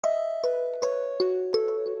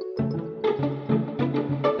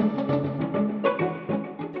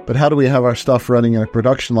but how do we have our stuff running in a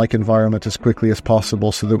production-like environment as quickly as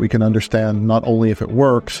possible so that we can understand not only if it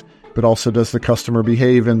works, but also does the customer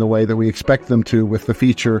behave in the way that we expect them to with the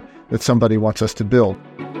feature that somebody wants us to build.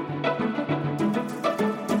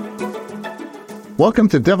 Welcome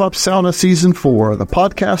to DevOps Sauna Season 4, the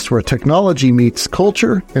podcast where technology meets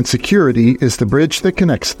culture and security is the bridge that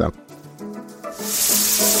connects them.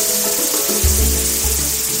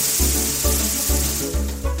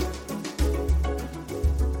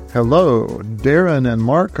 Hello, Darren and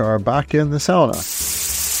Mark are back in the sauna.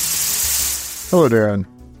 Hello, Darren.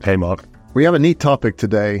 Hey, Mark. We have a neat topic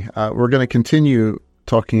today. We're going to continue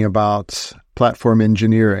talking about platform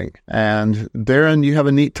engineering. And Darren, you have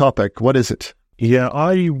a neat topic. What is it? Yeah,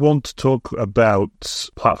 I want to talk about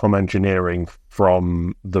platform engineering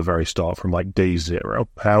from the very start, from like day zero.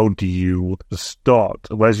 How do you start?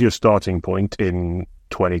 Where's your starting point in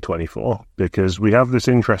 2024? Because we have this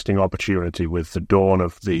interesting opportunity with the dawn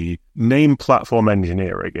of the name platform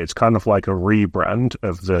engineering. It's kind of like a rebrand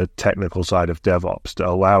of the technical side of DevOps that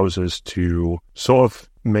allows us to sort of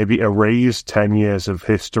maybe erase 10 years of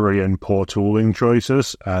history and poor tooling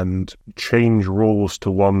choices and change rules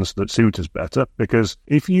to ones that suit us better. Because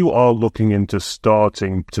if you are looking into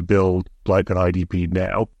starting to build like an IDP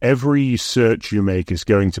now, every search you make is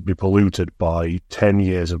going to be polluted by 10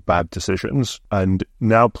 years of bad decisions. And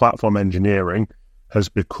now platform engineering has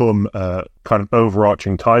become a kind of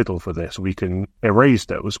overarching title for this. We can erase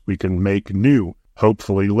those, we can make new,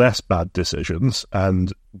 hopefully less bad decisions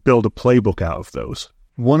and build a playbook out of those.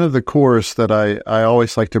 One of the cores that I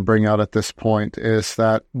always like to bring out at this point is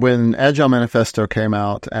that when Agile Manifesto came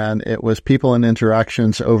out and it was people and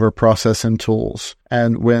interactions over process and tools,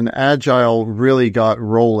 and when Agile really got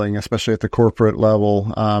rolling, especially at the corporate level,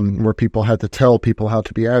 where people had to tell people how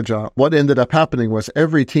to be Agile, what ended up happening was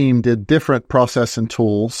every team did different process and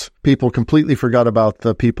tools. People completely forgot about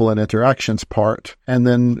the people and interactions part. And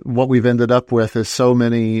then what we've ended up with is so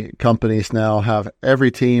many companies now have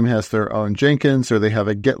every team has their own Jenkins, or they have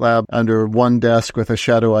a GitLab under one desk with a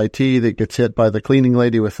shadow IT that gets hit by the cleaning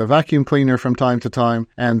lady with the vacuum cleaner from time to time.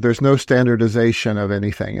 And there's no standardization of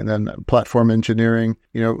anything. And then platform engineering,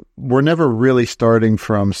 we're never really starting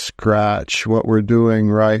from scratch. What we're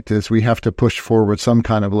doing, right, is we have to push forward some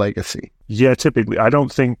kind of legacy. Yeah, typically. I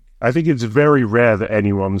think it's very rare that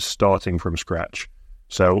anyone's starting from scratch.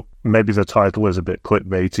 So maybe the title is a bit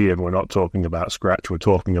clickbaity and we're not talking about scratch, we're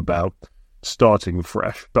talking about starting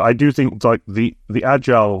fresh. But I do think like the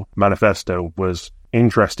Agile Manifesto was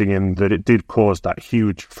interesting in that it did cause that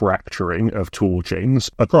huge fracturing of tool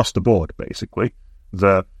chains across the board, basically.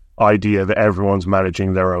 The idea that everyone's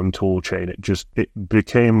managing their own tool chain, it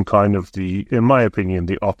became kind of in my opinion,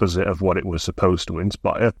 the opposite of what it was supposed to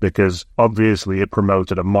inspire, because obviously it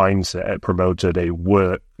promoted a mindset, it promoted a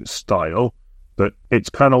work style, but it's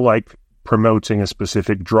kind of like promoting a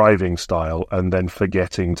specific driving style and then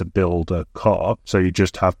forgetting to build a car. So you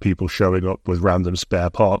just have people showing up with random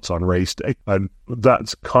spare parts on race day. And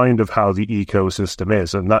that's kind of how the ecosystem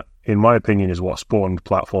is. And that, in my opinion, is what spawned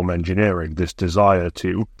platform engineering, this desire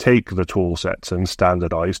to take the tool sets and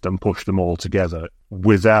standardize them, push them all together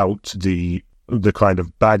without the kind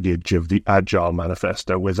of baggage of the Agile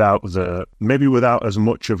Manifesto, without as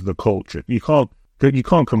much of the culture. You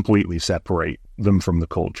can't completely separate them from the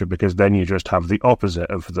culture, because then you just have the opposite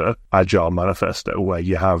of the Agile Manifesto, where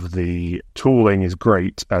you have the tooling is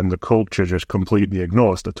great and the culture just completely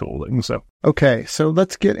ignores the tooling. Okay, so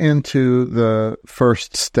let's get into the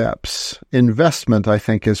first steps. Investment, I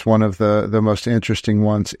think, is one of the most interesting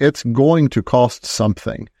ones. It's going to cost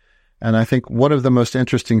something. And I think one of the most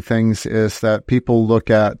interesting things is that people look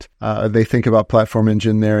at, they think about platform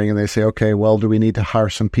engineering and they say, okay, well, do we need to hire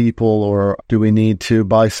some people, or do we need to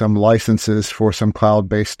buy some licenses for some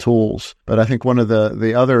cloud-based tools? But I think one of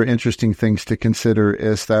the other interesting things to consider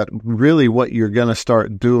is that really what you're going to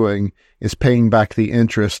start doing is paying back the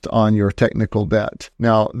interest on your technical debt.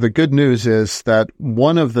 Now, the good news is that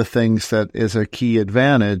one of the things that is a key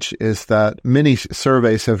advantage is that many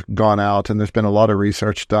surveys have gone out and there's been a lot of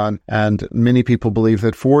research done, and many people believe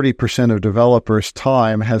that 40% of developers'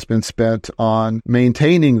 time has been spent on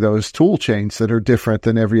maintaining those tool chains that are different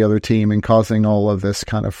than every other team and causing all of this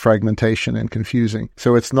kind of fragmentation and confusing.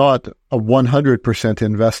 So it's not a 100%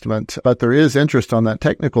 investment, but there is interest on that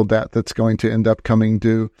technical debt that's going to end up coming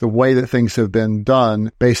due the way that things have been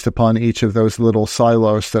done based upon each of those little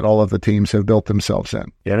silos that all of the teams have built themselves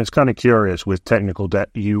in. Yeah, and it's kind of curious with technical debt,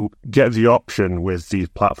 you get the option with these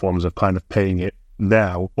platforms of kind of paying it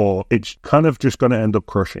now, or it's kind of just going to end up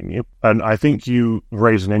crushing you. And I think you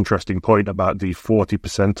raise an interesting point about the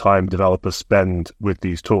 40% time developers spend with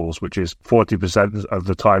these tools, which is 40% of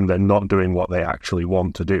the time they're not doing what they actually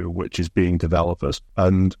want to do, which is being developers.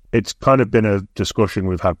 And it's kind of been a discussion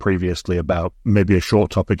we've had previously about maybe a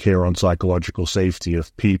short topic here on psychological safety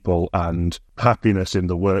of people and happiness in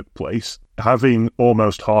the workplace. Having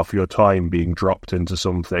almost half your time being dropped into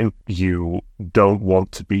something you don't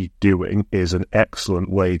want to be doing is an excellent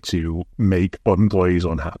way to make employees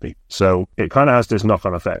unhappy. So it kind of has this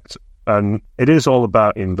knock-on effect. And it is all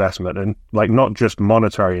about investment, and like not just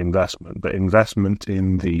monetary investment, but investment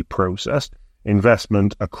in the process,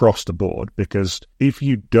 investment across the board. Because if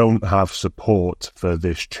you don't have support for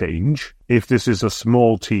this change, if this is a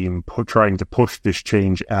small team trying to push this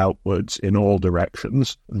change outwards in all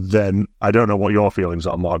directions, then I don't know what your feelings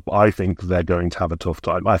are, Mark, but I think they're going to have a tough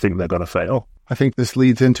time. I think they're going to fail. I think this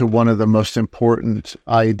leads into one of the most important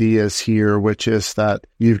ideas here, which is that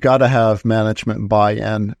you've got to have management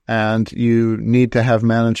buy-in, and you need to have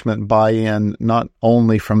management buy-in not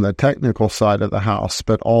only from the technical side of the house,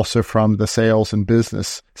 but also from the sales and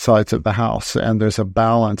business sides of the house. And there's a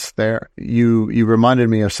balance there. You reminded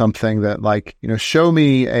me of something that, like, show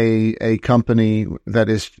me a company that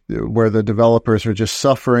is where the developers are just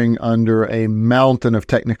suffering under a mountain of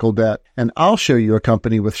technical debt, and I'll show you a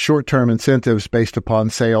company with short-term incentives based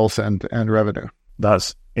upon sales and revenue.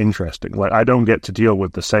 That's interesting. Like, I don't get to deal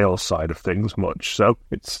with the sales side of things much, so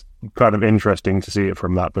it's kind of interesting to see it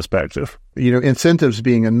from that perspective. Incentives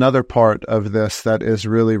being another part of this that is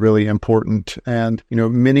really, really important. And,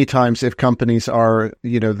 many times if companies are,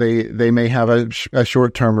 they may have a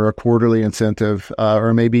short-term or a quarterly incentive,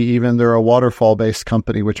 or maybe even they're a waterfall-based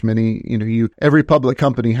company, which every public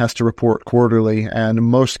company has to report quarterly, and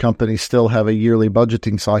most companies still have a yearly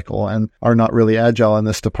budgeting cycle and are not really agile in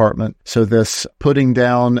this department. So this putting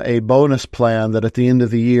down a bonus plan that at the end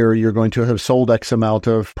of the year, you're going to have sold X amount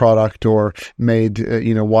of product or made,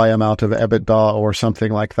 Y amount of EBITDA or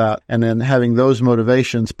something like that. And then having those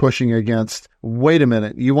motivations pushing against, wait a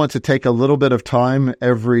minute, you want to take a little bit of time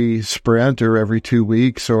every sprint or every 2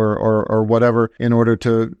 weeks or whatever in order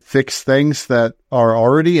to fix things that are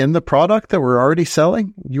already in the product that we're already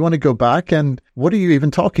selling? You want to go back and what are you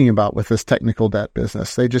even talking about with this technical debt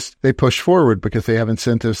business? They push forward because they have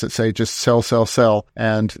incentives that say just sell,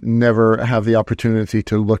 and never have the opportunity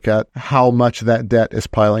to look at how much that debt is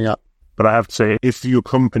piling up. But I have to say, if your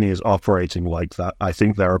company is operating like that, I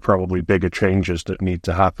think there are probably bigger changes that need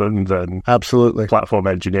to happen than absolutely platform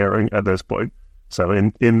engineering at this point. So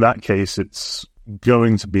in that case, it's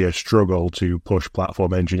going to be a struggle to push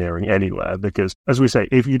platform engineering anywhere, because, as we say,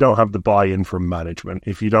 if you don't have the buy-in from management,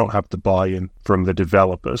 if you don't have the buy-in from the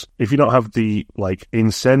developers, if you don't have the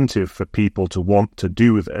incentive for people to want to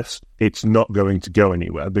do this, it's not going to go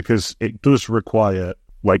anywhere, because it does require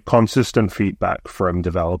consistent feedback from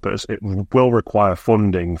developers. It will require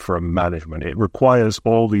funding from management. It requires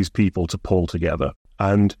all these people to pull together.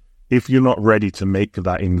 And if you're not ready to make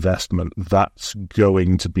that investment, that's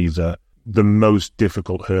going to be the most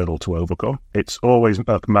difficult hurdle to overcome. It's always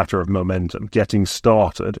a matter of momentum. Getting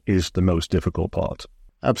started is the most difficult part.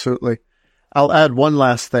 Absolutely. I'll add one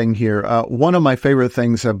last thing here. One of my favorite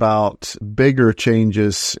things about bigger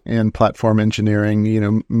changes in platform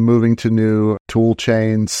engineering, moving to new tool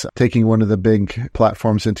chains, taking one of the big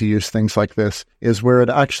platforms into use, things like this, is where it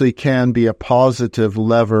actually can be a positive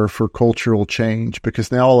lever for cultural change,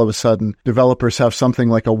 because now all of a sudden developers have something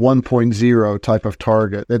like a 1.0 type of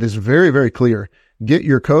target that is very, very clear. Get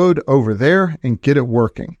your code over there and get it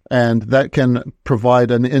working. And that can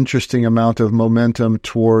provide an interesting amount of momentum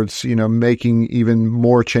towards, making even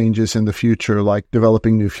more changes in the future, like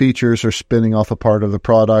developing new features or spinning off a part of the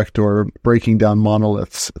product or breaking down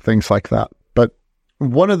monoliths, things like that. But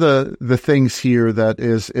one of the things here that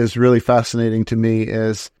is really fascinating to me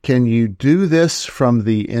is, can you do this from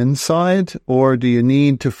the inside, or do you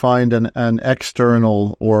need to find an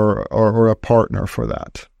external or a partner for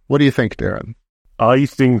that? What do you think, Darren? I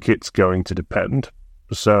think it's going to depend.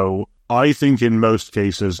 So I think in most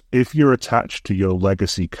cases, if you're attached to your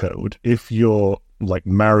legacy code, if you're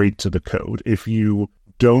married to the code, if you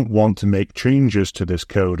don't want to make changes to this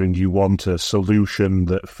code and you want a solution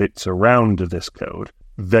that fits around this code,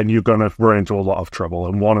 then you're going to run into a lot of trouble.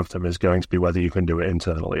 And one of them is going to be whether you can do it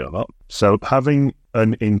internally or not. So having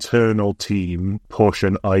an internal team push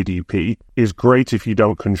an IDP is great if you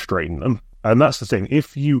don't constrain them. And that's the thing.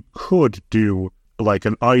 If you could do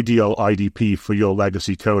an ideal IDP for your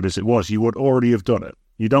legacy code as it was, you would already have done it.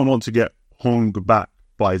 You don't want to get hung back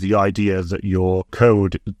by the idea that your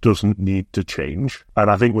code doesn't need to change.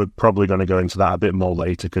 And I think we're probably going to go into that a bit more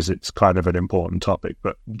later because it's kind of an important topic.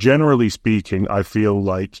 But generally speaking, I feel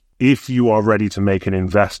like if you are ready to make an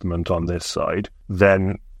investment on this side,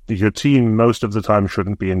 then your team most of the time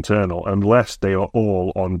shouldn't be internal unless they are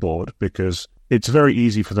all on board, because it's very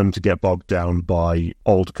easy for them to get bogged down by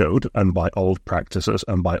old code and by old practices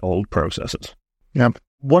and by old processes. Yeah.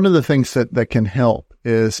 One of the things that can help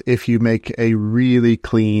is if you make a really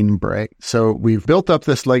clean break. So we've built up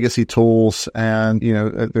this legacy tools, and,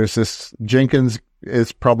 there's this Jenkins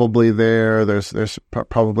is probably there. There's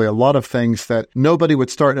probably a lot of things that nobody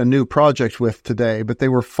would start a new project with today, but they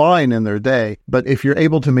were fine in their day. But if you're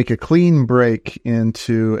able to make a clean break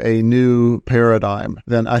into a new paradigm,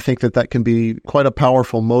 then I think that can be quite a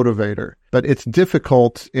powerful motivator. But it's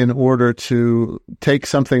difficult in order to take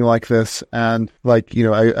something like this and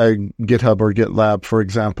GitHub or GitLab, for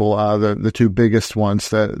example, the two biggest ones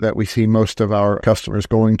that we see most of our customers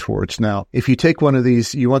going towards now. If you take one of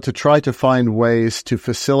these, you want to try to find ways to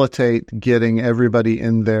facilitate getting everybody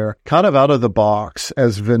in there kind of out of the box,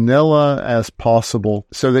 as vanilla as possible,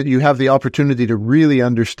 so that you have the opportunity to really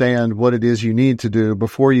understand what it is you need to do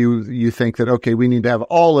before you think that, okay, we need to have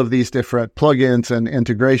all of these different plugins and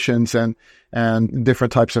integrations and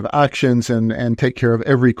different types of actions and take care of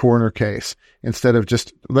every corner case, instead of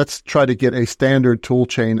just let's try to get a standard tool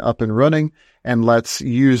chain up and running, and let's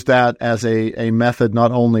use that as a method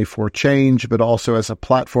not only for change, but also as a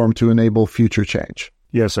platform to enable future change.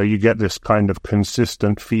 Yeah, so you get this kind of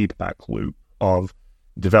consistent feedback loop of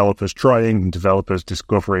developers trying, developers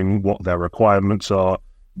discovering what their requirements are,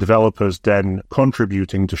 developers then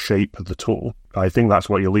contributing to shape the tool. I think that's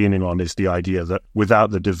what you're leaning on, is the idea that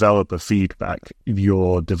without the developer feedback,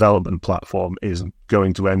 your development platform is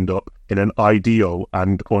going to end up in an ideal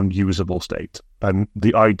and unusable state. And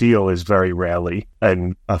the ideal is very rarely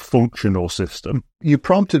a functional system. You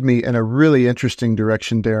prompted me in a really interesting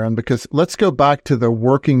direction, Darren, because let's go back to the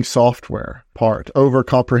working software part over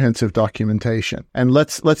comprehensive documentation. And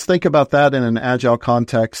let's think about that in an agile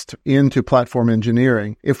context into platform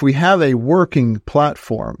engineering. If we have a working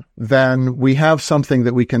platform, then we have something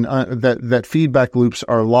that we can, that feedback loops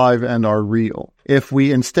are live and are real. If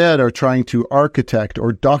we instead are trying to architect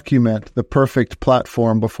or document the perfect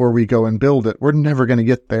platform before we go and build it, we're never going to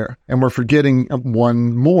get there. And we're forgetting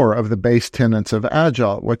one more of the base tenets of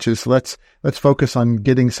Agile, which is let's focus on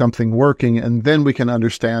getting something working, and then we can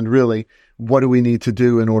understand really what do we need to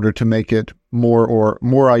do in order to make it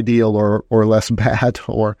more ideal or less bad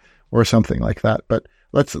or something like that. But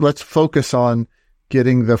let's focus on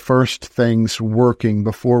getting the first things working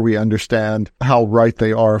before we understand how right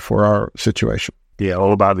they are for our situation. Yeah,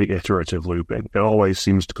 all about the iterative looping. It always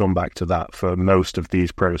seems to come back to that for most of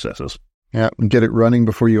these processes. Yeah, and get it running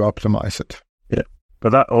before you optimize it. Yeah.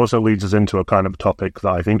 But that also leads us into a kind of topic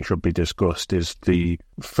that I think should be discussed, is the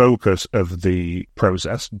focus of the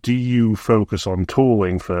process. Do you focus on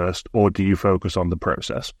tooling first, or do you focus on the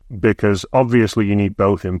process? Because obviously you need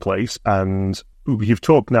both in place, and you've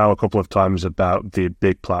talked now a couple of times about the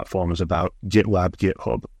big platforms, about GitLab,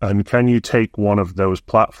 GitHub. And can you take one of those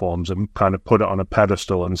platforms and kind of put it on a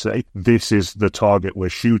pedestal and say, this is the target we're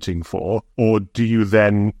shooting for? Or do you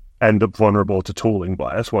then end up vulnerable to tooling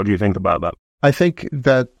bias? What do you think about that? I think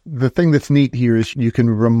that the thing that's neat here is you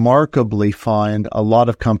can remarkably find a lot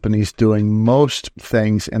of companies doing most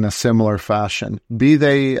things in a similar fashion, be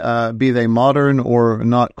they modern or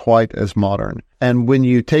not quite as modern. And when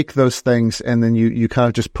you take those things and then you kind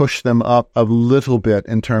of just push them up a little bit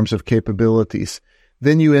in terms of capabilities,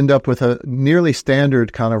 then you end up with a nearly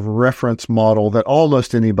standard kind of reference model that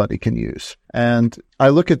almost anybody can use. And I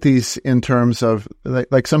look at these in terms of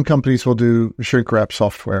like some companies will do shrink wrap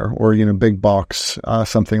software or, big box,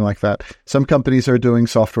 something like that. Some companies are doing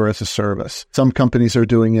software as a service. Some companies are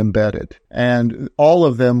doing embedded. And all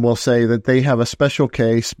of them will say that they have a special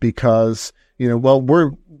case because,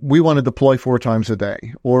 we want to deploy 4 times a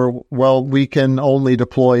day, or, we can only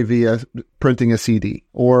deploy via printing a CD,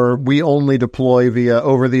 or we only deploy via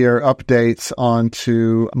over-the-air updates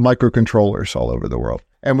onto microcontrollers all over the world.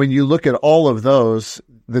 And when you look at all of those,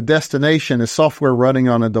 the destination is software running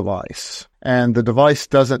on a device. And the device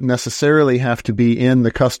doesn't necessarily have to be in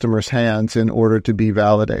the customer's hands in order to be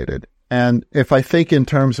validated. And if I think in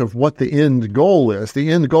terms of what the end goal is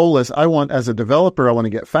I want, as a developer, I want to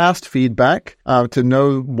get fast feedback to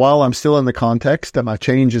know while I'm still in the context that my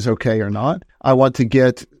change is okay or not. I want to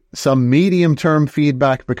get some medium-term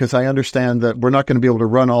feedback because I understand that we're not going to be able to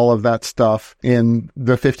run all of that stuff in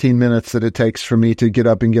the 15 minutes that it takes for me to get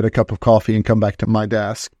up and get a cup of coffee and come back to my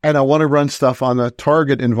desk. And I want to run stuff on a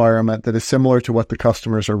target environment that is similar to what the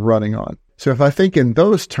customers are running on. So if I think in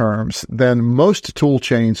those terms, then most tool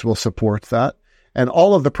chains will support that. And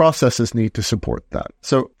all of the processes need to support that.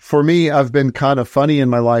 So for me, I've been kind of funny in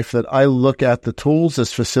my life that I look at the tools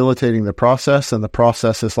as facilitating the process, and the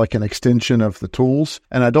process is like an extension of the tools.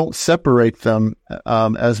 And I don't separate them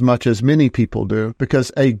as much as many people do,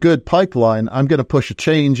 because a good pipeline, I'm going to push a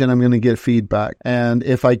change and I'm going to get feedback. And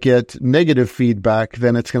if I get negative feedback,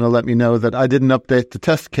 then it's going to let me know that I didn't update the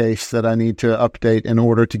test case that I need to update in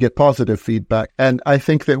order to get positive feedback. And I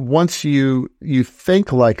think that once you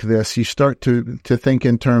think like this, you start to think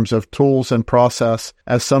in terms of tools and process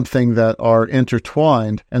as something that are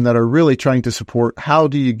intertwined and that are really trying to support how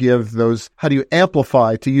do you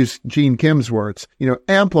amplify, to use Gene Kim's words,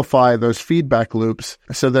 amplify those feedback loops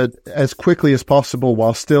so that as quickly as possible,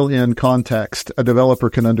 while still in context, a developer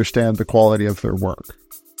can understand the quality of their work.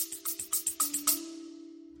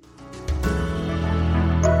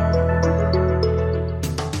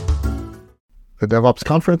 The DevOps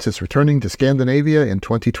Conference is returning to Scandinavia in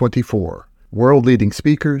 2024. World-leading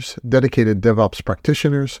speakers, dedicated DevOps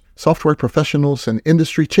practitioners, software professionals, and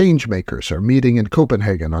industry change makers are meeting in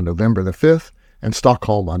Copenhagen on November the 5th and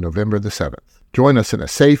Stockholm on November the 7th. Join us in a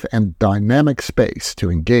safe and dynamic space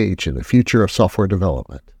to engage in the future of software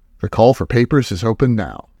development. The call for papers is open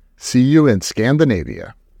now. See you in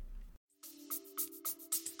Scandinavia.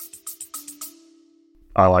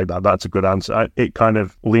 I like that. That's a good answer. It kind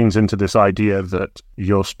of leans into this idea that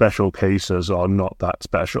your special cases are not that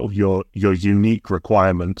special. Your unique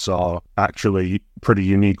requirements are actually pretty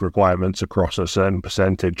unique requirements across a certain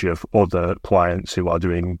percentage of other clients who are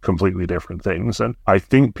doing completely different things. And I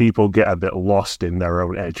think people get a bit lost in their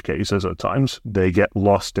own edge cases at times. They get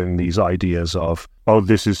lost in these ideas of,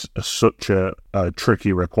 this is such a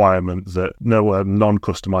tricky requirement that no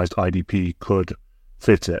non-customized IDP could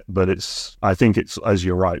fit it. But I think it's, as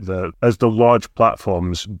you're right, as the large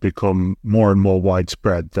platforms become more and more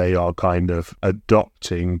widespread, they are kind of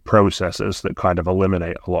adopting processes that kind of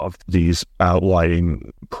eliminate a lot of these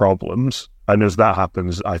outlying problems. And as that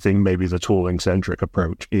happens, I think maybe the tooling-centric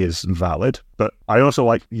approach is valid. But I also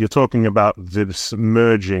like you're talking about this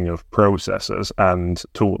merging of processes and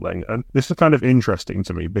tooling. And this is kind of interesting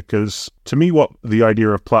to me because to me, what the idea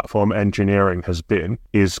of platform engineering has been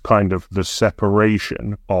is kind of the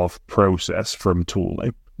separation of process from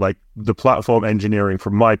tooling. Like the platform engineering,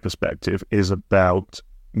 from my perspective, is about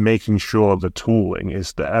making sure the tooling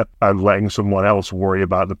is there and letting someone else worry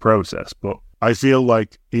about the process. But I feel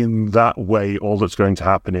like in that way, all that's going to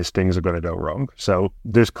happen is things are going to go wrong. So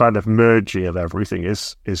this kind of merging of everything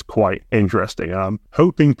is quite interesting. And I'm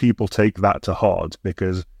hoping people take that to heart,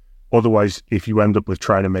 because otherwise, if you end up with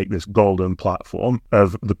trying to make this golden platform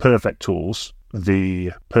of the perfect tools,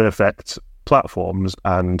 the perfect platforms,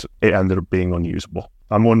 and it ended up being unusable.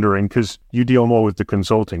 I'm wondering, because you deal more with the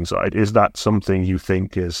consulting side, is that something you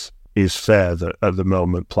think is fair that at the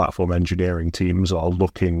moment platform engineering teams are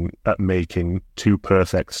looking at making too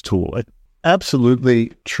perfect tooling?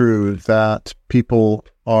 Absolutely true that people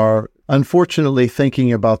are unfortunately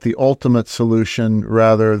thinking about the ultimate solution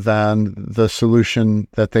rather than the solution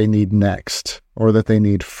that they need next or that they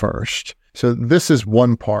need first. So this is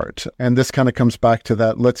one part, and this kind of comes back to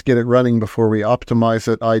that let's get it running before we optimize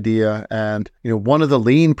it idea. And one of the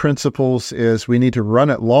lean principles is we need to run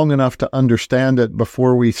it long enough to understand it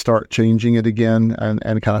before we start changing it again,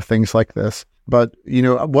 and kind of things like this. But,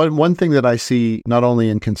 one thing that I see not only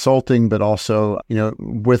in consulting, but also,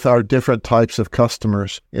 with our different types of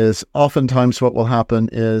customers is oftentimes what will happen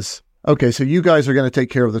is, okay, so you guys are going to take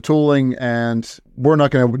care of the tooling and we're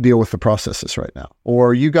not going to deal with the processes right now.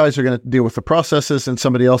 Or you guys are going to deal with the processes and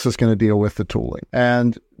somebody else is going to deal with the tooling.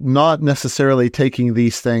 And not necessarily taking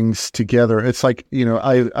these things together. It's like,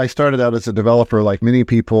 I started out as a developer like many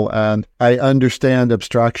people, and I understand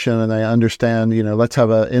abstraction and I understand, let's have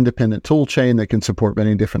an independent tool chain that can support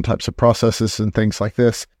many different types of processes and things like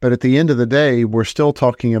this. But at the end of the day, we're still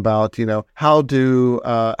talking about, how do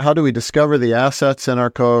we discover the assets in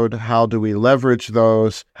our code? How do we leverage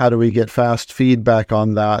those? How do we get fast feedback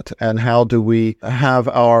on that? And how do we have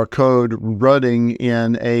our code running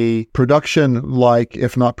in a production-like,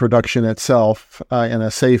 if not production itself, in a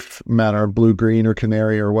safe manner, blue, green, or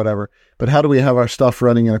canary, or whatever. But how do we have our stuff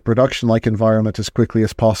running in a production-like environment as quickly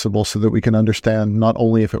as possible so that we can understand not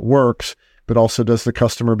only if it works, but also does the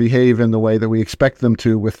customer behave in the way that we expect them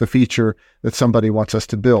to with the feature that somebody wants us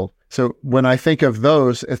to build? So when I think of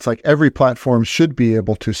those, it's like every platform should be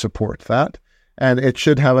able to support that. And it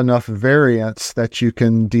should have enough variance that you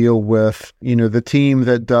can deal with, the team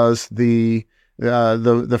that does the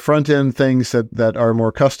the front end things that are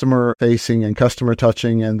more customer facing and customer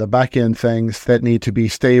touching, and the back end things that need to be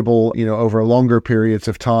stable, over longer periods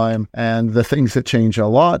of time, and the things that change a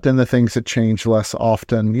lot and the things that change less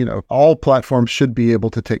often. All platforms should be able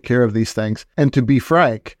to take care of these things. And to be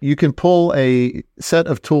frank, you can pull a set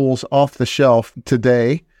of tools off the shelf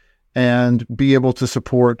today and be able to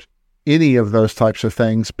support any of those types of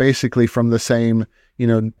things, basically from the same,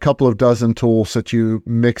 couple of dozen tools that you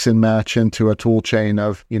mix and match into a tool chain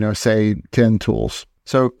of, say 10 tools.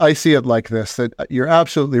 So I see it like this, that you're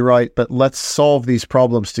absolutely right, but let's solve these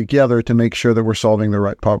problems together to make sure that we're solving the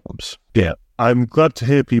right problems. Yeah, I'm glad to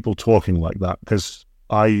hear people talking like that, because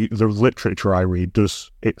the literature I read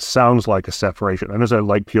it sounds like a separation. And as a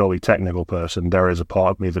purely technical person, there is a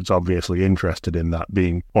part of me that's obviously interested in that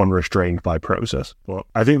being unrestrained by process. But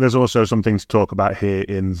I think there's also something to talk about here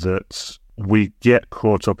in that we get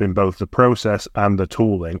caught up in both the process and the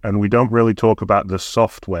tooling, and we don't really talk about the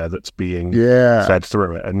software that's being fed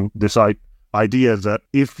through it. And this idea that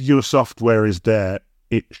if your software is there,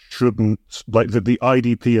 it shouldn't, the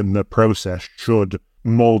IDP and the process should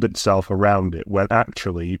mold itself around it, when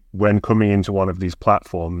actually, when coming into one of these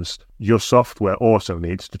platforms, your software also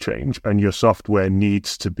needs to change, and your software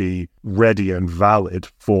needs to be ready and valid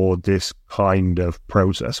for this kind of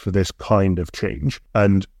process, for this kind of change.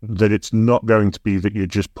 And that it's not going to be that you're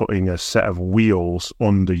just putting a set of wheels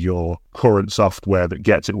under your current software that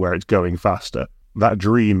gets it where it's going faster. That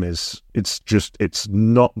dream it's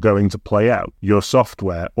not going to play out. Your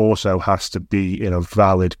software also has to be in a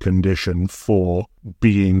valid condition for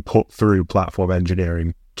being put through platform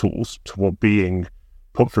engineering tools, for being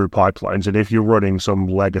put through pipelines. And if you're running some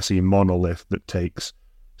legacy monolith that takes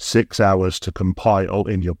 6 hours to compile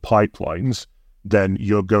in your pipelines, then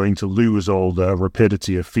you're going to lose all the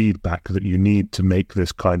rapidity of feedback that you need to make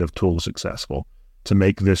this kind of tool successful, to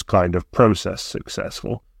make this kind of process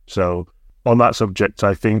successful. So on that subject,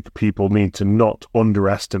 I think people need to not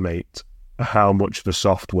underestimate how much the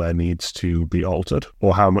software needs to be altered,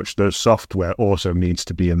 or how much the software also needs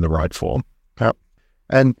to be in the right form. Yep.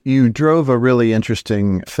 And you drove a really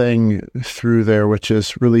interesting thing through there, which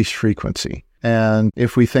is release frequency. And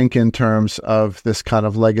if we think in terms of this kind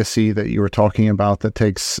of legacy that you were talking about that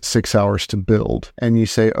takes 6 hours to build, and you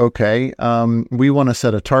say, okay, we want to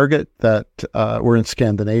set a target that we're in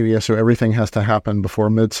Scandinavia, so everything has to happen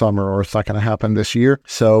before midsummer, or it's not going to happen this year.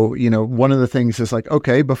 So, one of the things is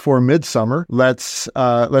before midsummer, let's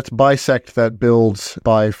bisect that builds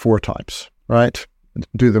by 4 times, right?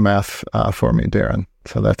 Do the math for me, Darren.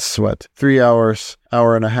 So that's 3 hours,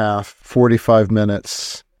 hour and a half, 45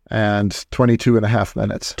 minutes, and 22 and a half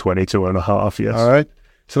minutes. 22 and a half, yes. All right.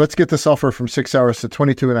 So let's get the software from 6 hours to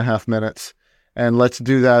 22 and a half minutes. And let's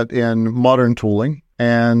do that in modern tooling.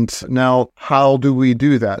 And now, how do we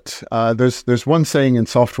do that? There's one saying in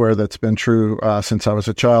software that's been true since I was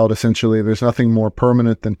a child. Essentially, there's nothing more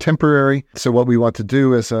permanent than temporary. So what we want to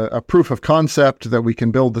do is a proof of concept that we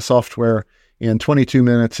can build the software in 22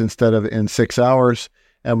 minutes instead of in 6 hours.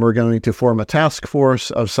 And we're going to form a task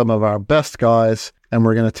force of some of our best guys, and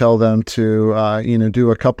we're going to tell them to,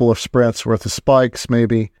 do a couple of sprints worth of spikes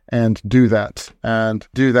maybe, and do that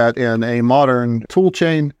in a modern tool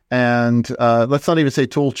chain. And let's not even say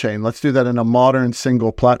tool chain. Let's do that in a modern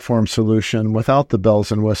single platform solution without the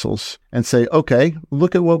bells and whistles, and say, okay,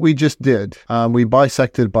 look at what we just did. We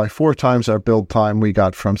bisected by 4 times our build time. We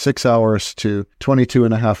got from 6 hours to 22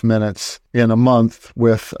 and a half minutes in a month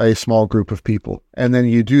with a small group of people. And then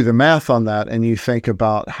you do the math on that, and you think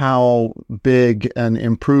about how big an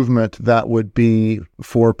improvement that would be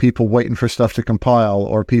for people waiting for stuff to compile,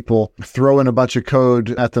 or people throwing a bunch of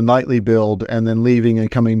code at the nightly build and then leaving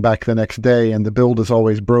and coming back the next day, and the build is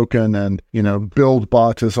always broken, and build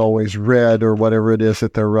bot is always red, or whatever it is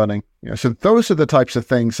that they're running. So those are the types of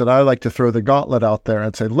things that I like to throw the gauntlet out there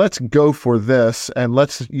and say, let's go for this, and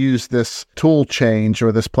let's use this tool change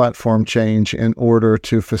or this platform change in order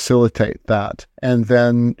to facilitate that. And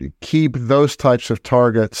then keep those types of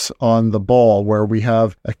targets on the ball, where we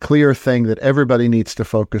have a clear thing that everybody needs to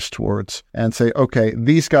focus towards, and say, okay,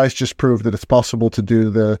 these guys just proved that it's possible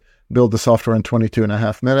to build the software in 22 and a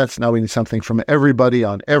half minutes. Now we need something from everybody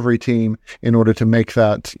on every team in order to make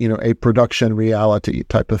that, a production reality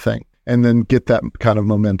type of thing. And then get that kind of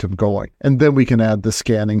momentum going. And then we can add the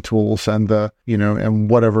scanning tools and the, and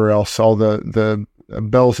whatever else, all the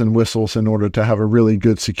bells and whistles in order to have a really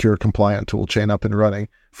good, secure, compliant tool chain up and running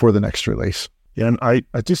for the next release. Yeah, and I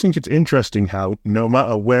just think it's interesting how no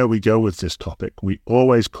matter where we go with this topic, we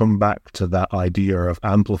always come back to that idea of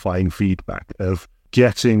amplifying feedback, of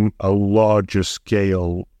getting a larger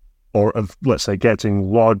scale or of, let's say,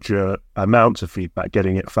 getting larger amounts of feedback,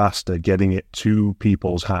 getting it faster, getting it to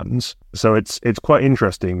people's hands. So it's quite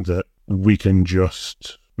interesting that we can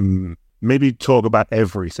just maybe talk about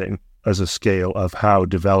everything as a scale of how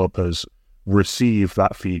developers receive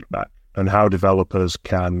that feedback and how developers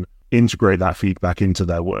can integrate that feedback into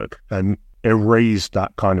their work and erase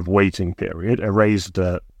that kind of waiting period, erase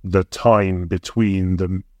the time between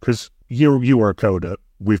them. Because you are a coder,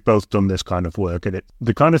 we've both done this kind of work, and it's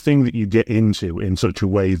the kind of thing that you get into in such a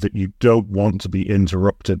way that you don't want to be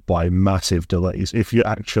interrupted by massive delays. If you're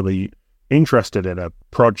actually interested in a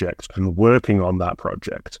project and working on that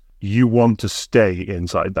project, you want to stay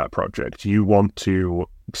inside that project. You want to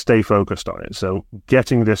stay focused on it. So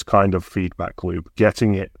getting this kind of feedback loop,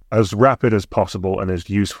 getting it as rapid as possible and as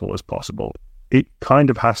useful as possible, it kind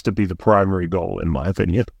of has to be the primary goal, in my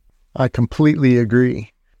opinion. I completely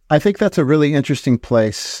agree. I think that's a really interesting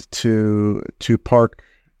place to park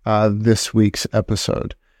this week's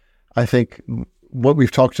episode. I think what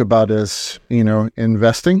we've talked about is,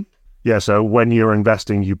 investing. Yeah, so when you're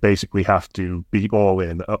investing, you basically have to be all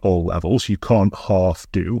in at all levels. You can't half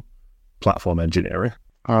do platform engineering.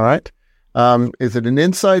 All right. Is it an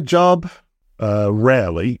inside job?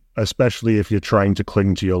 Rarely, especially if you're trying to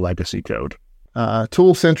cling to your legacy code.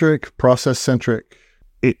 Tool-centric, process-centric?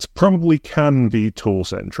 It probably can be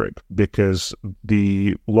tool-centric because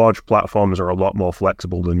the large platforms are a lot more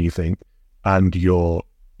flexible than you think, and your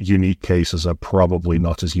unique cases are probably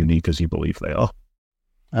not as unique as you believe they are.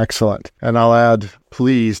 Excellent. And I'll add,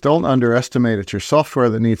 please don't underestimate it's your software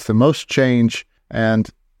that needs the most change. And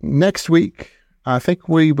next week, I think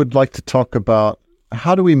we would like to talk about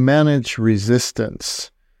how do we manage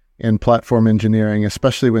resistance in platform engineering,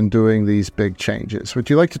 especially when doing these big changes. Would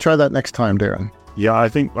you like to try that next time, Darren? Yeah, I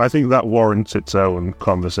think that warrants its own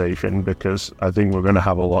conversation because I think we're going to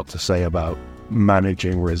have a lot to say about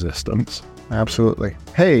managing resistance. Absolutely.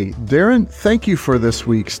 Hey, Darren, thank you for this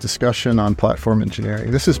week's discussion on platform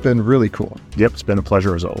engineering. This has been really cool. Yep, it's been a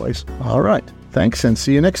pleasure as always. All right. Thanks, and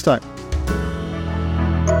see you next time.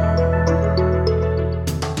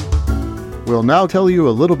 We'll now tell you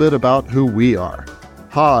a little bit about who we are.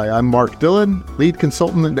 Hi, I'm Marc Dillon, lead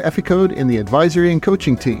consultant at EFICode in the advisory and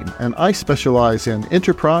coaching team, and I specialize in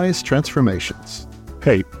enterprise transformations.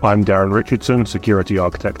 Hey, I'm Darren Richardson, security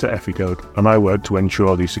architect at EFICode, and I work to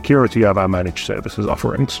ensure the security of our managed services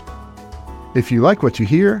offerings. If you like what you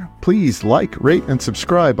hear, please like, rate, and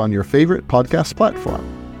subscribe on your favorite podcast platform.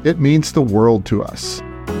 It means the world to us.